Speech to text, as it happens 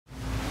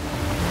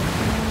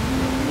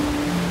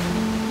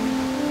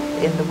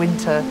in the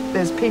winter.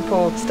 There's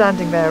people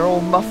standing there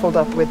all muffled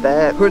up with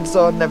their hoods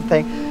on and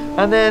everything.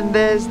 And then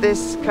there's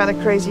this kind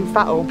of crazy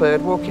fat old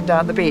bird walking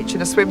down the beach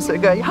in a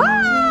swimsuit going,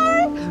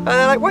 "Hi!" And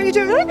they're like, "What are you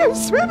doing?" "I'm going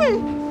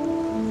swimming."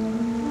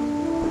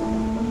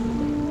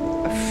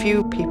 A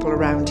few people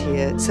around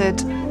here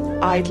said,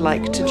 "I'd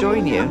like to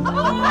join you."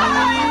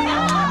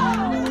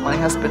 My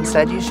husband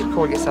said, "You should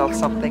call yourself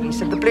something." He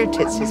said, "The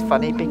Bluetits is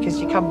funny because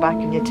you come back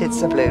and your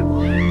tits are blue."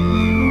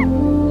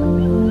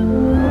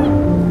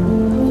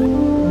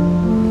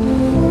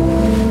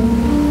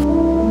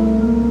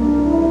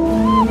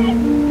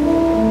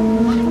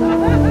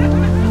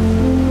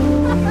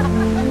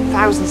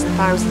 Thousands and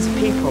thousands of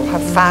people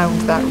have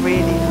found that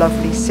really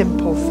lovely,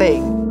 simple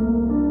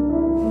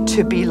thing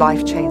to be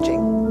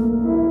life-changing.